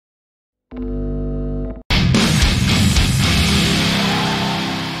Hey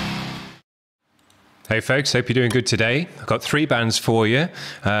folks, hope you're doing good today. I've got 3 bands for you.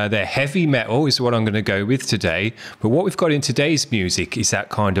 They're heavy metal is what I'm going to go with today. But what we've got in today's music is that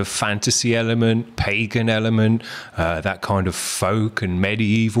kind of fantasy element, pagan element, that kind of folk and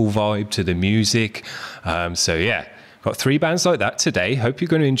medieval vibe to the music. So yeah, got 3 bands like that today. Hope you're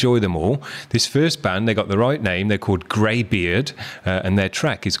going to enjoy them all. This first band, they got the right name. They're called Greybeard, and their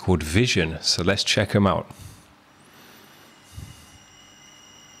track is called Vision. So let's check them out.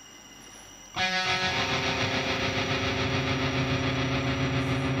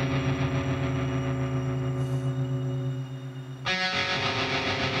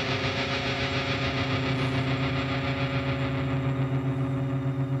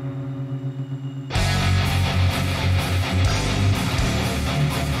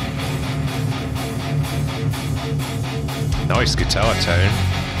 Nice guitar tone.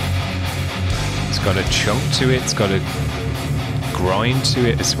 It's got a chunk to it, it's got a grind to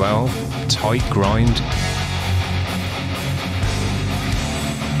it as well. Tight grind.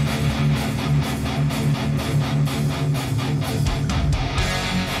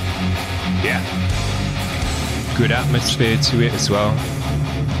 Yeah. Good atmosphere to it as well.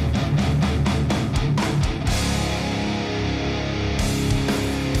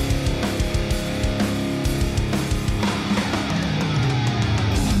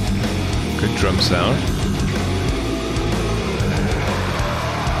 Good drum sound.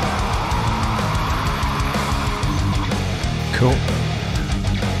 Cool.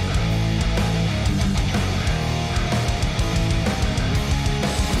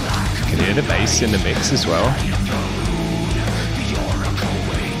 You can hear the bass in the mix as well.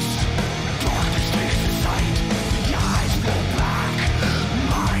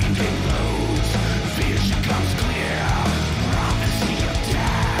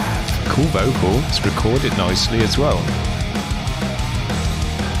 Cool vocal, it's recorded nicely as well.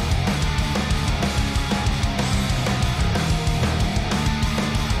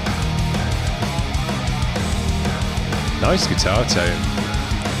 Nice guitar tone.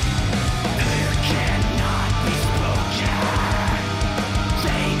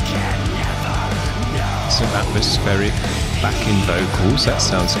 Some atmospheric backing vocals, that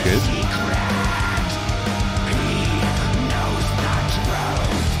sounds good.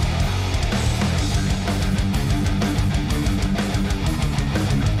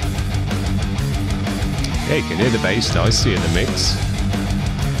 Yeah, you can hear the bass nicely in the mix.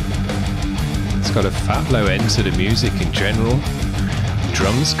 It's got a fat low end to the music in general.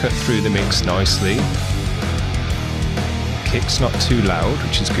 Drums cut through the mix nicely. Kick's not too loud,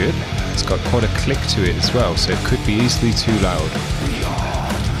 which is good. It's got quite a click to it as well, so it could be easily too loud.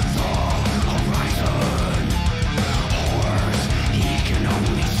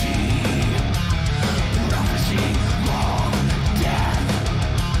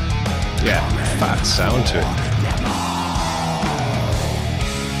 Yeah, fat sound to it.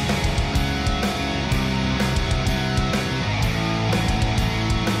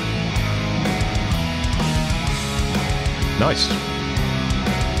 Nice.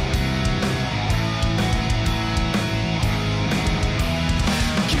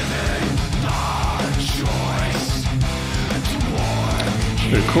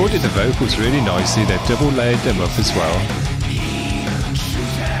 They recorded the vocals really nicely. They've double layered them up as well.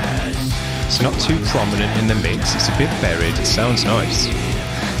 It's not too prominent in the mix, it's a bit buried, it sounds nice.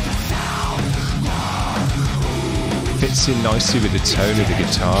 Fits in nicely with the tone of the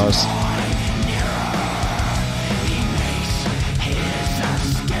guitars.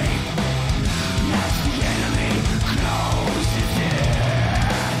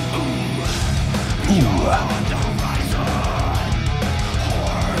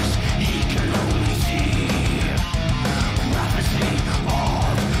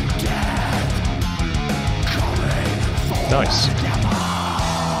 Nice.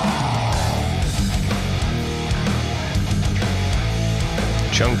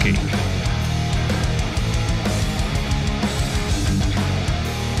 Chunky.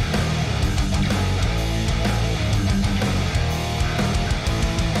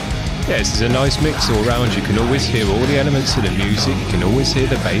 Yeah, this is a nice mix all round. You can always hear all the elements of the music. You can always hear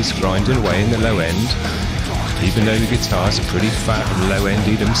the bass grinding away in the low end. Even though the guitars are pretty fat and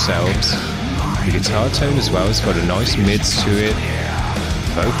low-endy themselves. The guitar tone as well has got a nice mids to it.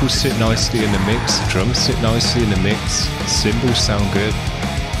 Vocals sit nicely in the mix, drums sit nicely in the mix, cymbals sound good.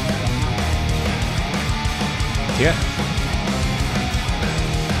 Yeah.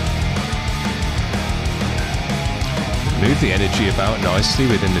 Move the energy about nicely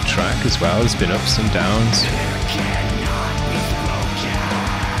within the track as well. There's been ups and downs.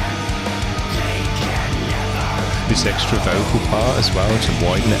 this extra vocal part as well to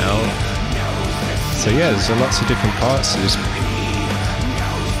widen it out. So yeah, there's lots of different parts to this.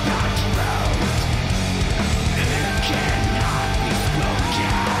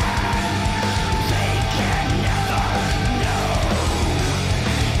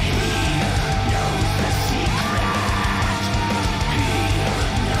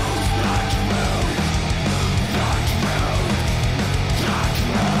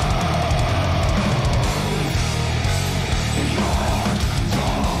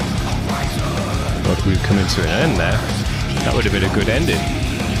 We've come into an end there. That would have been a good ending.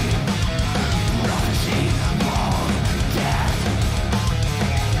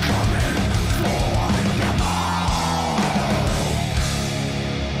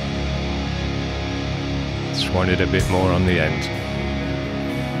 Just wanted a bit more on the end.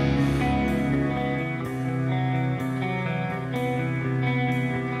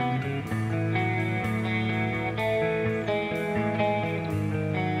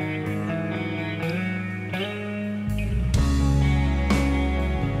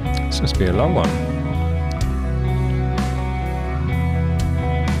 Must be a long one.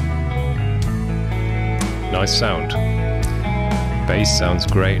 Nice sound. Bass sounds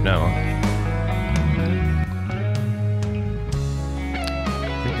great now. I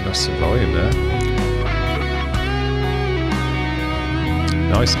think we lost some volume there.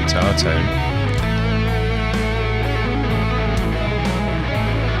 Nice guitar tone.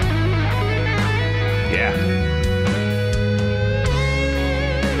 Yeah.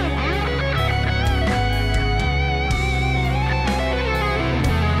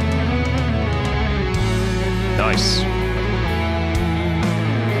 Nice.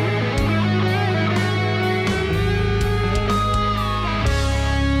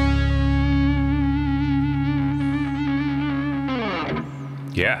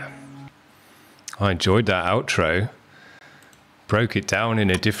 Yeah. I enjoyed that outro. Broke it down in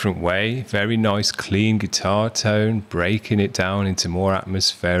a different way. Very nice, clean guitar tone, breaking it down into more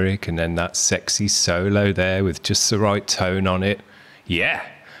atmospheric, and then that sexy solo there with just the right tone on it. Yeah.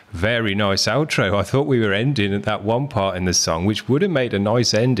 Very nice outro. I thought we were ending at that one part in the song, which would have made a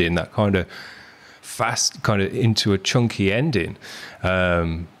nice ending, that kind of fast, kind of into a chunky ending.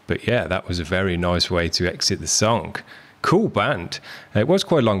 But yeah, that was a very nice way to exit the song. Cool band. It was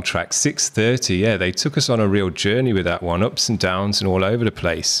quite a long track, 6:30. Yeah, they took us on a real journey with that one, ups and downs and all over the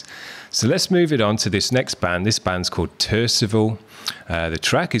place. So let's move it on to this next band. This band's called Tersivel. The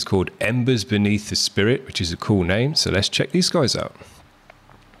track is called Embers Beneath the Spirit, which is a cool name. So let's check these guys out.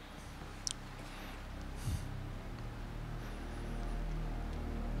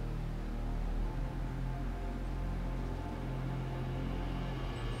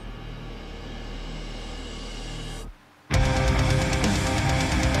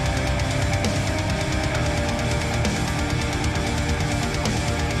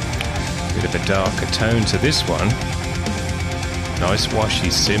 Bit of a darker tone to this one. Nice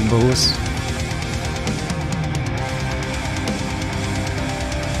washy cymbals.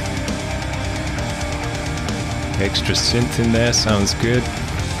 Extra synth in there, sounds good.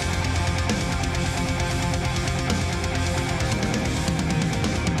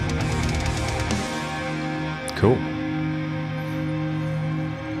 Cool.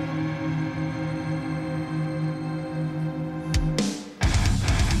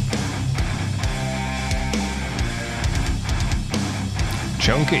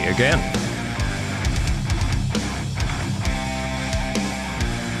 Chunky again.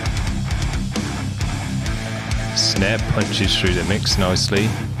 Snare punches through the mix nicely.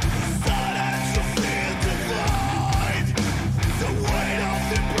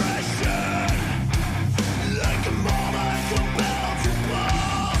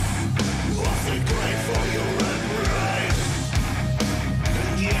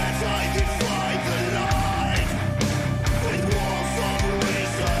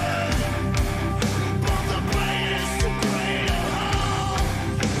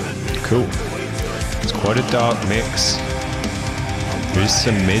 Cool. It's quite a dark mix. There is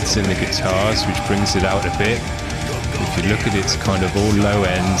some mids in the guitars, which brings it out a bit. If you look at it, it's kind of all low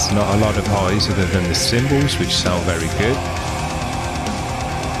ends, not a lot of highs other than the cymbals, which sound very good.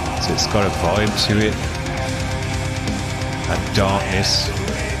 So it's got a vibe to it. That darkness.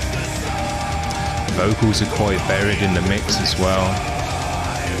 Vocals are quite buried in the mix as well.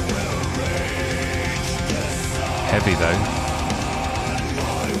 Heavy though.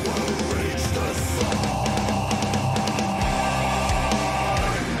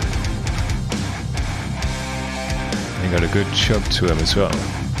 Got a good chug to him as well.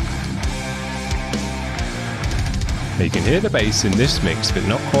 You can hear the bass in this mix, but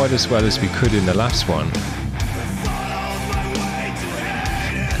not quite as well as we could in the last one.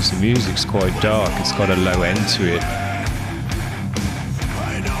 because the music's quite dark. It's got a low end to it.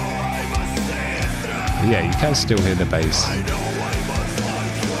 But yeah, you can still hear the bass.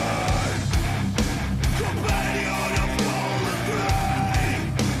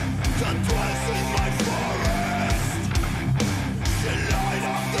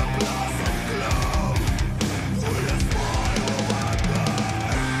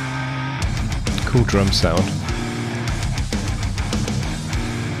 Cool drum sound.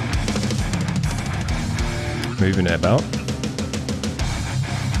 Moving it about.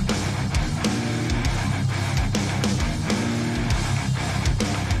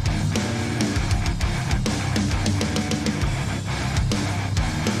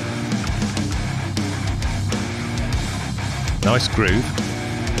 Nice groove.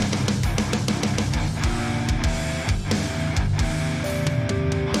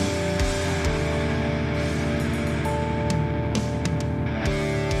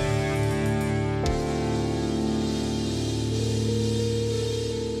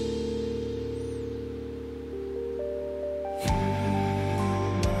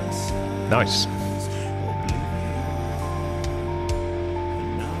 Nice.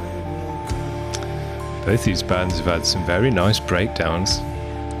 Both these bands have had some very nice breakdowns.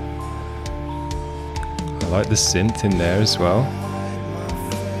 I like the synth in there as well.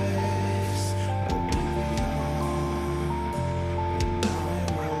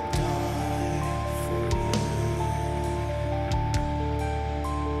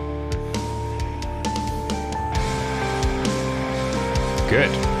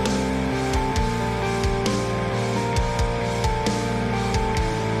 Good.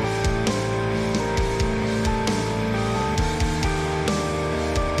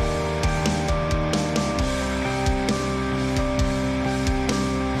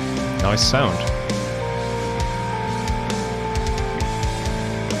 Nice sound.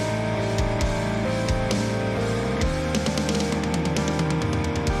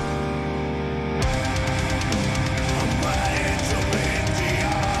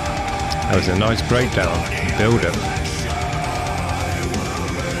 That was a nice breakdown and build up.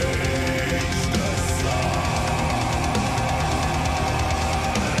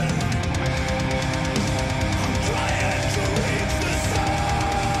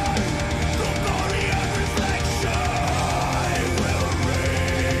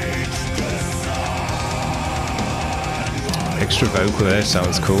 Extra vocal there,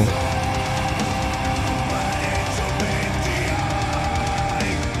 sounds cool.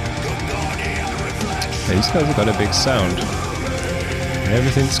 These guys have got a big sound. And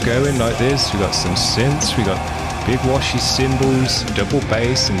everything's going like this. We've got some synths, we've got big washy cymbals, double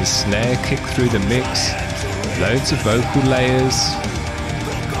bass, and the snare kick through the mix. Loads of vocal layers.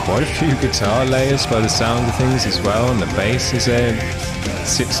 Quite a few guitar layers by the sound of things as well, and the bass is there.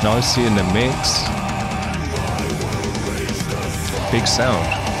 Sits nicely in the mix. Big sound.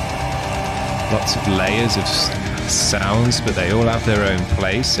 Lots of layers of sounds, but they all have their own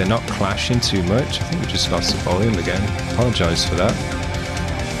place. They're not clashing too much. I think we just lost the volume again. Apologise for that.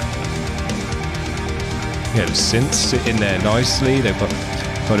 Yeah, the synths sit in there nicely. They've got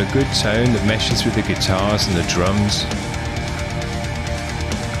a good tone that meshes with the guitars and the drums.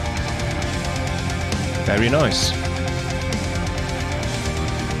 Very nice.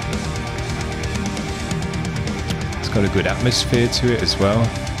 Got a good atmosphere to it as well.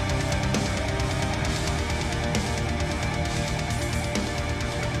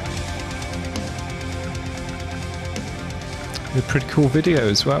 A pretty cool video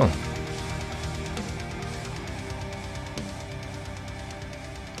as well.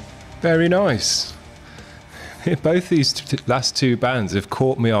 Very nice. Both these last two bands have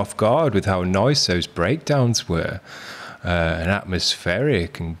caught me off guard with how nice those breakdowns were. And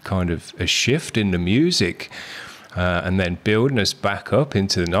atmospheric and kind of a shift in the music. And then building us back up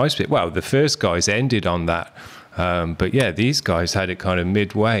into the nice bit. Well, the first guys ended on that. But yeah, these guys had it kind of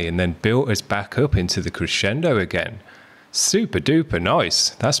midway and then built us back up into the crescendo again. Super duper nice.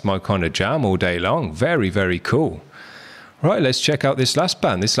 That's my kind of jam all day long. Very, very cool. Right, let's check out this last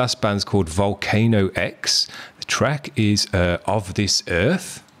band. This last band's called Volcano X. The track is Of This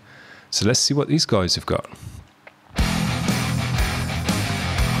Earth. So let's see what these guys have got.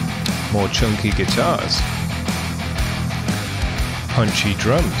 More chunky guitars. Punchy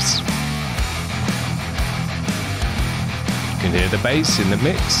drums. You can hear the bass in the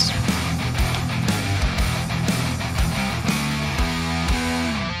mix.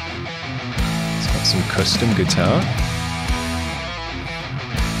 It's got some custom guitar.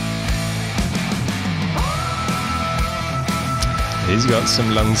 He's got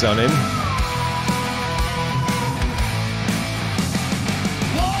some lungs on him.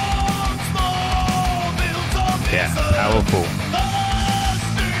 powerful.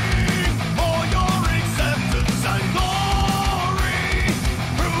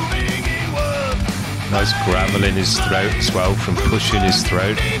 Nice gravel in his throat as well from pushing his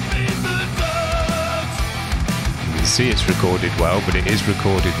throat. You can see it's recorded well, but it is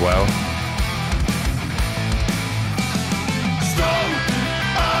recorded well.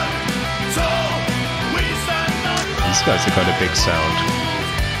 These guys have got a big sound.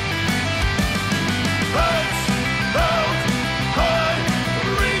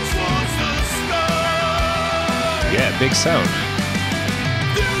 Yeah, big sound.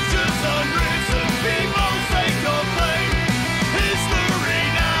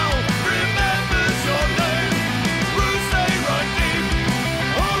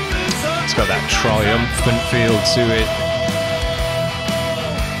 It's got that triumphant feel to it.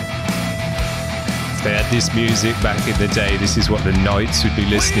 If they had this music back in the day, this is what the knights would be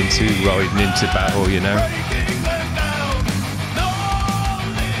listening to riding into battle, you know.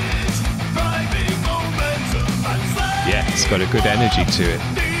 Yeah, it's got a good energy to it.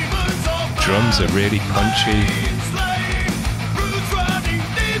 Drums are really punchy.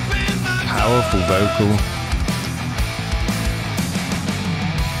 Powerful vocal.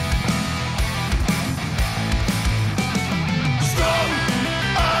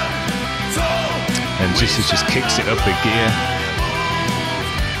 And it just kicks it up a gear.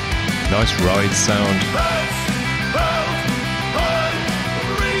 Nice ride sound.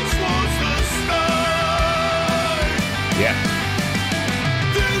 Yeah.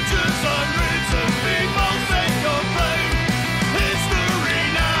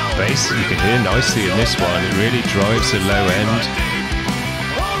 Bass you can hear nicely in this one. It really drives the low end.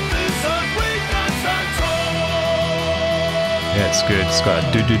 Yeah, it's good. It's got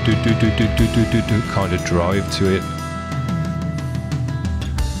a do kind of drive to it.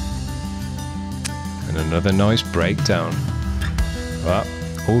 And another nice breakdown. Well,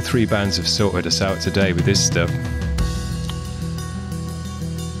 all three bands have sorted us out today with this stuff.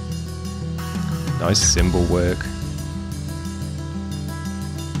 Nice cymbal work.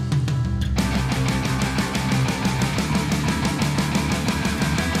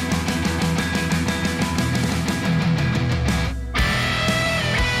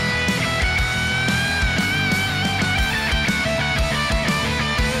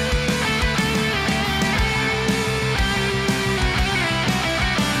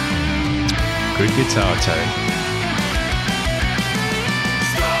 Good guitar tone.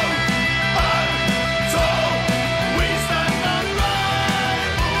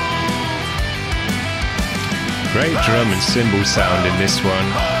 Great drum and cymbal sound in this one.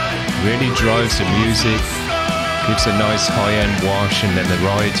 Really drives the music. Gives a nice high-end wash and then the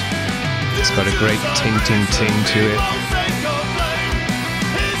ride. It's got a great ting-ting-ting to it.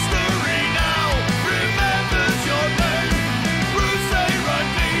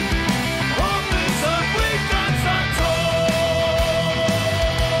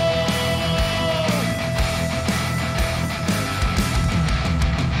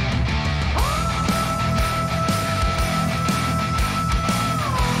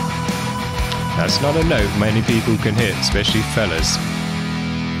 That's not a note many people can hit, especially fellas.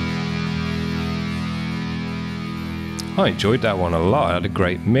 I enjoyed that one a lot. I had a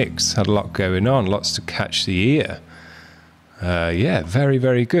great mix, had a lot going on, lots to catch the ear. Yeah, very,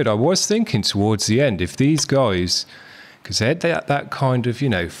 very good. I was thinking towards the end, if these guys, because they had that kind of, you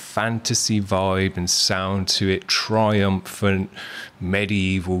know, fantasy vibe and sound to it, triumphant,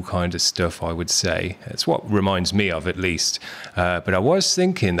 medieval kind of stuff, I would say. That's what reminds me of, at least. But I was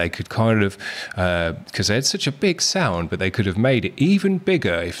thinking they could kind of, because they had such a big sound, but they could have made it even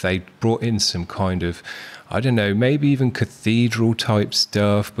bigger if they brought in some kind of, I don't know, maybe even cathedral type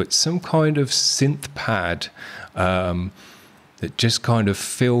stuff, but some kind of synth pad that just kind of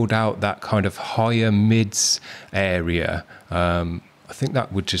filled out that kind of higher mids area. I think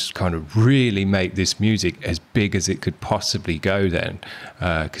that would just kind of really make this music as big as it could possibly go then,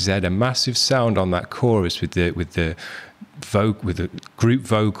 because they had a massive sound on that chorus with the group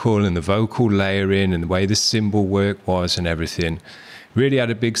vocal and the vocal layering and the way the cymbal work was and everything. Really had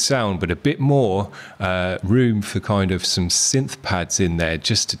a big sound, but a bit more room for kind of some synth pads in there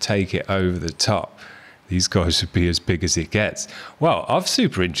just to take it over the top. These guys would be as big as it gets. Well, I've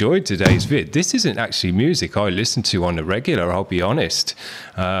super enjoyed today's vid. This isn't actually music I listen to on a regular, I'll be honest.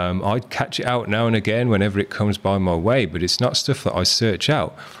 I catch it out now and again whenever it comes by my way, but it's not stuff that I search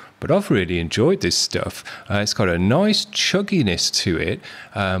out. but I've really enjoyed this stuff. It's got a nice chugginess to it,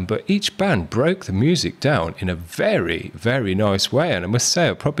 but each band broke the music down in a very, very nice way. And I must say,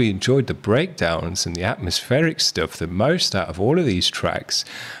 I probably enjoyed the breakdowns and the atmospheric stuff the most out of all of these tracks,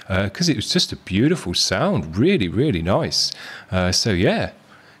 because it was just a beautiful sound, really, really nice. So yeah,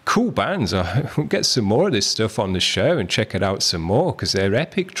 cool bands. I'll get some more of this stuff on the show and check it out some more, because they're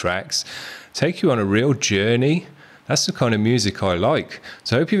epic tracks, take you on a real journey. That's the kind of music I like.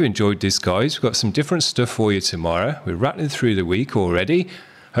 So I hope you've enjoyed this, guys. We've got some different stuff for you tomorrow. We're rattling through the week already.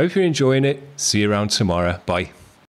 Hope you're enjoying it. See you around tomorrow. Bye.